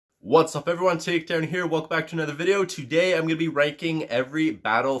What's up everyone, Takedown here, welcome back to another video. Today I'm going to be ranking every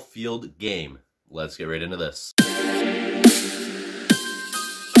Battlefield game. Let's get right into this.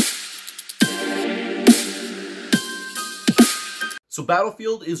 So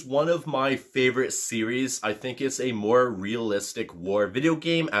Battlefield is one of my favorite series. I think it's a more realistic war video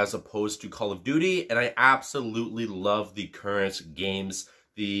game as opposed to Call of Duty, and I absolutely love the current games.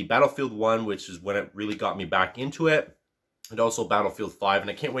 The Battlefield 1, which is when it really got me back into it, and also Battlefield 5, and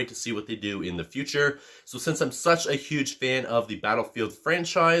I can't wait to see what they do in the future. So since I'm such a huge fan of the Battlefield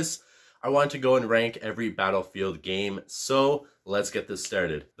franchise, I wanted to go and rank every Battlefield game. So let's get this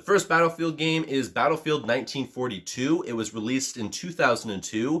started. The first Battlefield game is Battlefield 1942. It was released in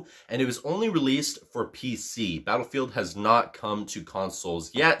 2002, and it was only released for PC. Battlefield has not come to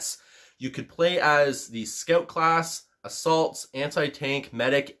consoles yet. You could play as the Scout class, Assault, Anti-Tank,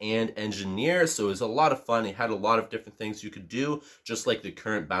 Medic, and Engineer, so it was a lot of fun. It had a lot of different things you could do, just like the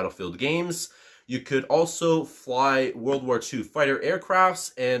current Battlefield games. You could also fly World War II fighter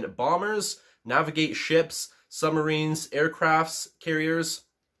aircrafts and bombers, navigate ships, submarines, aircrafts, carriers,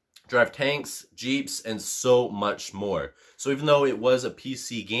 drive tanks, jeeps, and so much more. So even though it was a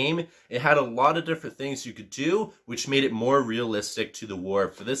PC game, it had a lot of different things you could do, which made it more realistic to the war.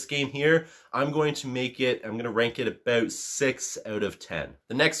 For this game here, I'm going to rank it about 6 out of 10.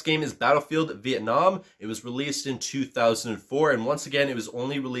 The next game is Battlefield Vietnam. It was released in 2004, and once again, it was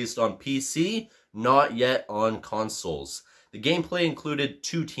only released on PC, not yet on consoles. The gameplay included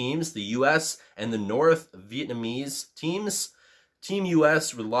two teams, the US and the North Vietnamese teams. Team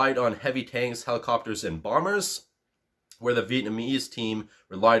US relied on heavy tanks, helicopters, and bombers, where the Vietnamese team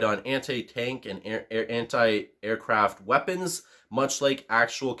relied on anti-tank and anti-aircraft weapons, much like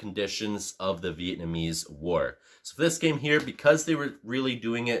actual conditions of the Vietnamese War. So for this game here, because they were really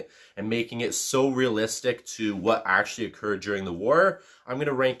doing it and making it so realistic to what actually occurred during the war, I'm going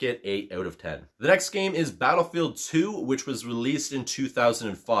to rank it 8 out of 10. The next game is Battlefield 2, which was released in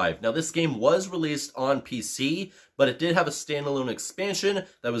 2005. Now this game was released on PC, but it did have a standalone expansion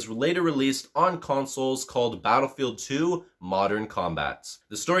that was later released on consoles called Battlefield 2 Modern Combat.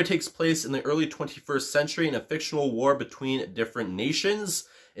 The story takes place in the early 21st century in a fictional war between different nations.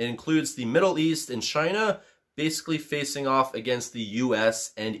 It includes the Middle East and China, basically facing off against the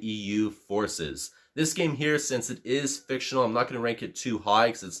US and EU forces. This game here, since it is fictional, I'm not going to rank it too high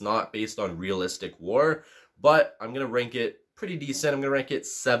because it's not based on realistic war, but I'm going to rank it pretty decent. I'm going to rank it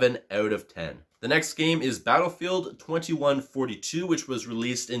 7 out of 10. The next game is Battlefield 2142, which was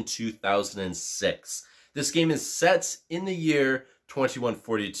released in 2006. This game is set in the year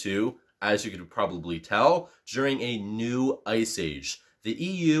 2142, as you could probably tell, during a new ice age. The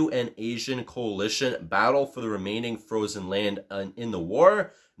EU and Asian coalition battle for the remaining frozen land in the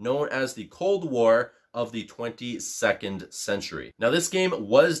war, known as the Cold War of the 22nd century. Now this game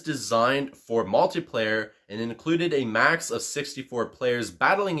was designed for multiplayer and included a max of 64 players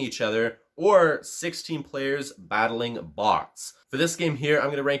battling each other or 16 players battling bots. For this game here, I'm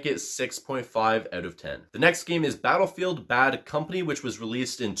going to rank it 6.5 out of 10. The next game is Battlefield Bad Company, which was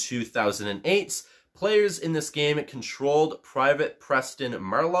released in 2008. Players in this game controlled Private Preston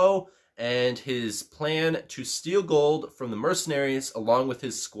Marlowe and his plan to steal gold from the mercenaries along with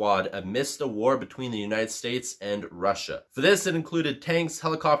his squad amidst a war between the United States and Russia. For this, it included tanks,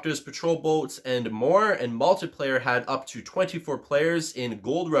 helicopters, patrol boats, and more, and multiplayer had up to 24 players in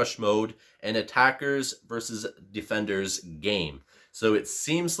Gold Rush mode and attackers versus defenders game. So it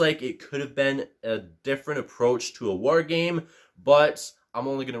seems like it could have been a different approach to a war game, but I'm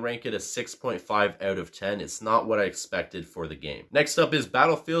only going to rank it a 6.5 out of 10. It's not what I expected for the game. Next up is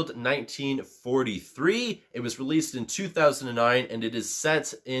Battlefield 1943. It was released in 2009 and it is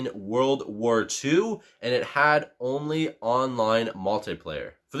set in World War II and it had only online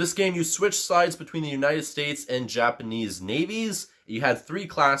multiplayer. For this game, you switch sides between the United States and Japanese navies. You had 3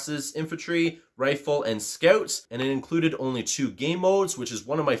 classes, infantry, rifle, and scouts, and it included only 2 game modes, which is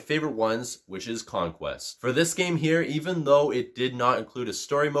one of my favorite ones, which is Conquest. For this game here, even though it did not include a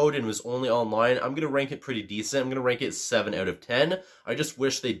story mode and was only online, I'm going to rank it pretty decent. I'm going to rank it 7 out of 10. I just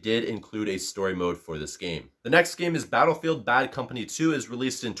wish they did include a story mode for this game. The next game is Battlefield Bad Company 2. It is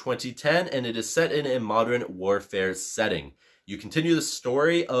released in 2010, and it is set in a modern warfare setting. You continue the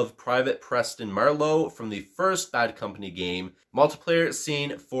story of Private Preston Marlowe from the first Bad Company game. Multiplayer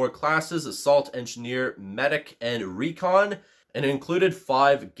seen 4 classes, Assault, Engineer, Medic, and Recon, and it included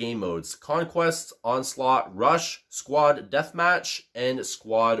 5 game modes: Conquest, Onslaught, Rush, Squad Deathmatch, and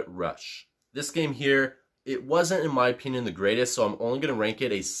Squad Rush. This game here, it wasn't, in my opinion, the greatest, so I'm only going to rank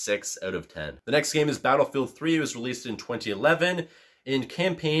it a 6 out of 10. The next game is Battlefield 3. It was released in 2011. In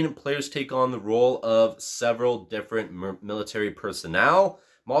campaign, players take on the role of several different military personnel.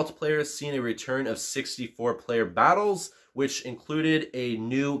 Multiplayer has seen a return of 64-player battles, which included a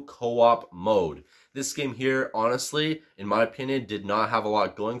new co-op mode. This game here, honestly, in my opinion, did not have a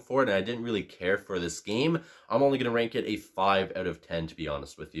lot going for it, and I didn't really care for this game. I'm only going to rank it a 5 out of 10, to be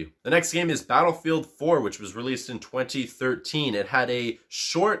honest with you. The next game is Battlefield 4, which was released in 2013. It had a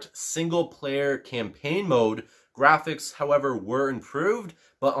short single-player campaign mode. Graphics, however, were improved,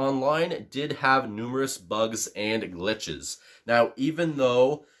 but online did have numerous bugs and glitches. Now, even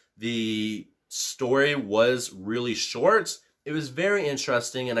though the story was really short, it was very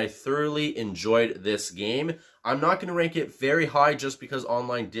interesting and I thoroughly enjoyed this game. I'm not going to rank it very high just because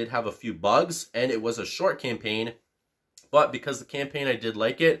online did have a few bugs and it was a short campaign. But because the campaign, I did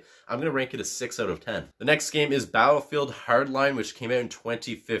like it, I'm going to rank it a 6 out of 10. The next game is Battlefield Hardline, which came out in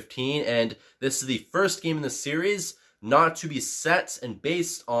 2015. And this is the first game in the series not to be set and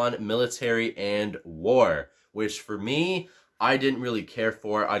based on military and war. Which for me, I didn't really care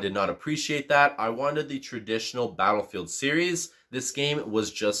for. I did not appreciate that. I wanted the traditional Battlefield series. This game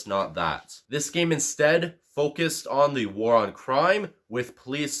was just not that. This game instead focused on the war on crime with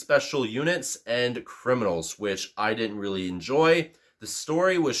police special units and criminals, which I didn't really enjoy. The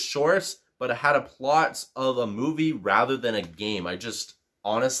story was short, but it had a plot of a movie rather than a game.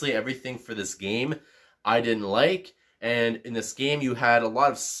 Honestly, everything for this game I didn't like. And in this game, you had a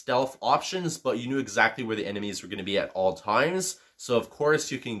lot of stealth options, but you knew exactly where the enemies were going to be at all times. So, of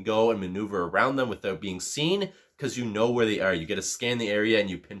course, you can go and maneuver around them without being seen because you know where they are. You get to scan the area and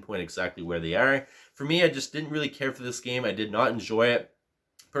you pinpoint exactly where they are. For me, I just didn't really care for this game. I did not enjoy it.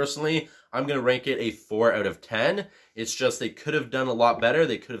 Personally, I'm going to rank it a 4 out of 10. It's just they could have done a lot better.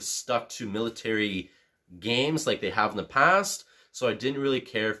 They could have stuck to military games like they have in the past. So I didn't really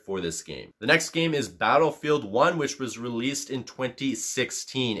care for this game. The next game is Battlefield 1, which was released in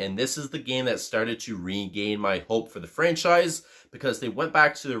 2016. And this is the game that started to regain my hope for the franchise because they went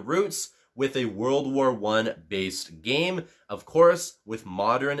back to their roots with a World War I based game, of course, with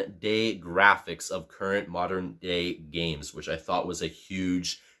modern day graphics of current modern day games, which I thought was a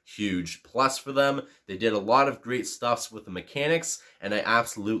huge plus for them. They did a lot of great stuff with the mechanics, and I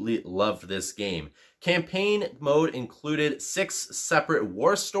absolutely loved this game. Campaign mode included 6 separate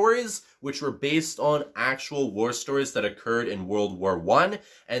war stories, which were based on actual war stories that occurred in World War I,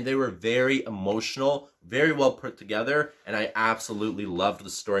 and they were very emotional, very well put together, and I absolutely loved the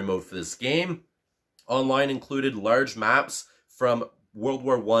story mode for this game. Online included large maps from World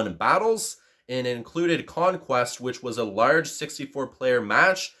War I battles, and it included Conquest, which was a large 64-player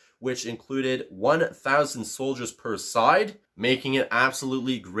match, which included 1,000 soldiers per side, making it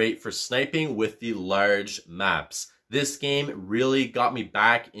absolutely great for sniping with the large maps. This game really got me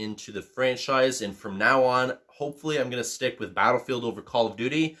back into the franchise, and from now on, hopefully I'm going to stick with Battlefield over Call of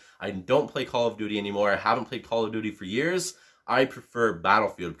Duty. I don't play Call of Duty anymore. I haven't played Call of Duty for years. I prefer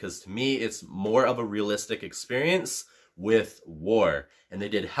Battlefield because to me, it's more of a realistic experience with war. And they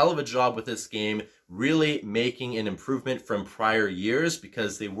did a hell of a job with this game, really making an improvement from prior years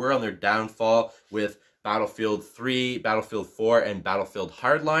because they were on their downfall with Battlefield 3, Battlefield 4, and Battlefield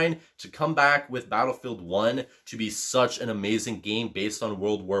Hardline. To come back with Battlefield 1 to be such an amazing game based on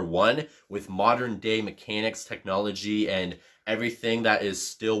World War I with modern day mechanics, technology, and everything that is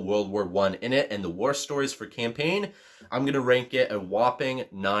still World War I in it, and the war stories for campaign, I'm going to rank it a whopping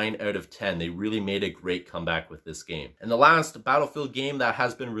 9 out of 10. They really made a great comeback with this game. And the last Battlefield game that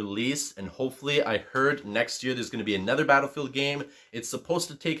has been released, and hopefully I heard next year there's going to be another Battlefield game. It's supposed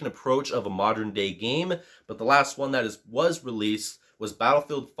to take an approach of a modern day game, but the last one that was released was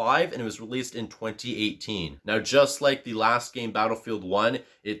Battlefield 5, and it was released in 2018. Now, just like the last game, Battlefield 1,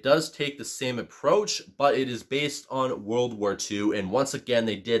 it does take the same approach, but it is based on World War II, and once again,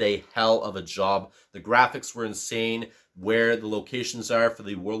 they did a hell of a job. The graphics were insane. Where the locations are for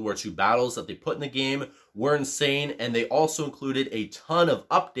the World War II battles that they put in the game were insane, and they also included a ton of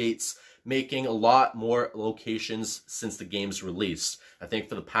updates, making a lot more locations since the game's release. I think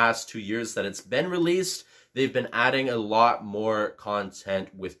for the past 2 years that it's been released, they've been adding a lot more content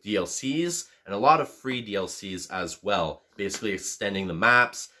with DLCs and a lot of free DLCs as well, basically extending the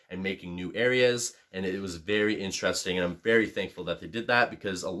maps and making new areas, and it was very interesting, and I'm very thankful that they did that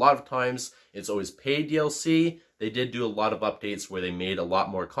because a lot of times it's always paid DLC. They did do a lot of updates where they made a lot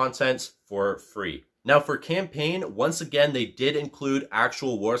more content for free. Now for campaign, once again, they did include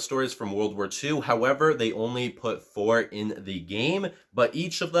actual war stories from World War II. However, they only put 4 in the game, but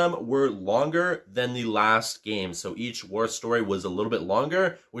each of them were longer than the last game. So each war story was a little bit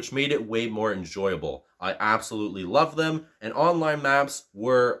longer, which made it way more enjoyable. I absolutely love them. And online maps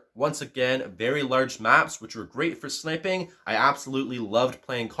were, once again, very large maps, which were great for sniping. I absolutely loved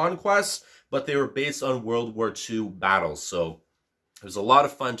playing Conquest, but they were based on World War II battles. So It was a lot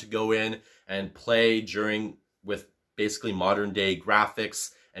of fun to go in and play with basically modern day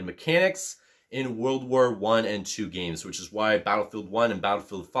graphics and mechanics in World War I and II games, which is why Battlefield 1 and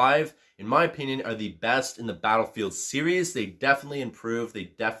Battlefield 5, in my opinion, are the best in the Battlefield series. They definitely improved. They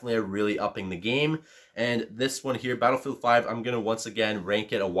definitely are really upping the game. And this one here, Battlefield 5, I'm going to once again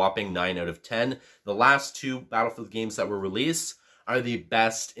rank it a whopping 9 out of 10. The last two Battlefield games that were released are the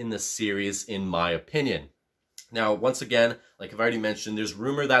best in the series, in my opinion. Now, once again, like I've already mentioned, there's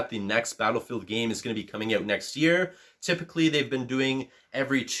rumor that the next Battlefield game is going to be coming out next year. Typically, they've been doing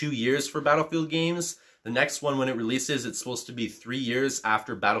every 2 years for Battlefield games. The next one, when it releases, it's supposed to be 3 years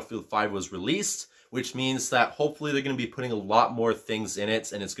after Battlefield 5 was released, which means that hopefully they're going to be putting a lot more things in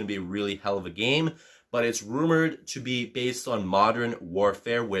it, and it's going to be a really hell of a game. But it's rumored to be based on Modern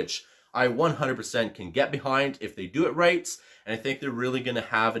Warfare, which I 100% can get behind if they do it right. And I think they're really going to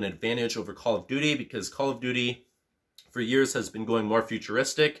have an advantage over Call of Duty, because Call of Duty for years has been going more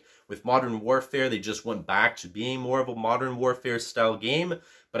futuristic. With Modern Warfare, they just went back to being more of a Modern Warfare style game.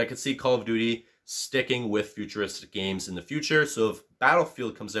 But I could see Call of Duty sticking with futuristic games in the future. So if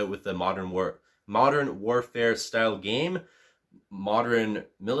Battlefield comes out with a Modern Warfare style game, modern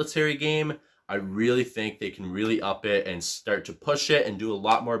military game, I really think they can really up it and start to push it and do a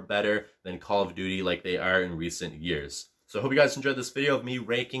lot more better than Call of Duty like they are in recent years. So I hope you guys enjoyed this video of me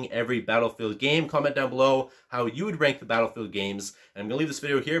ranking every Battlefield game. Comment down below how you would rank the Battlefield games. And I'm going to leave this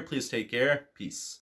video here. Please take care. Peace.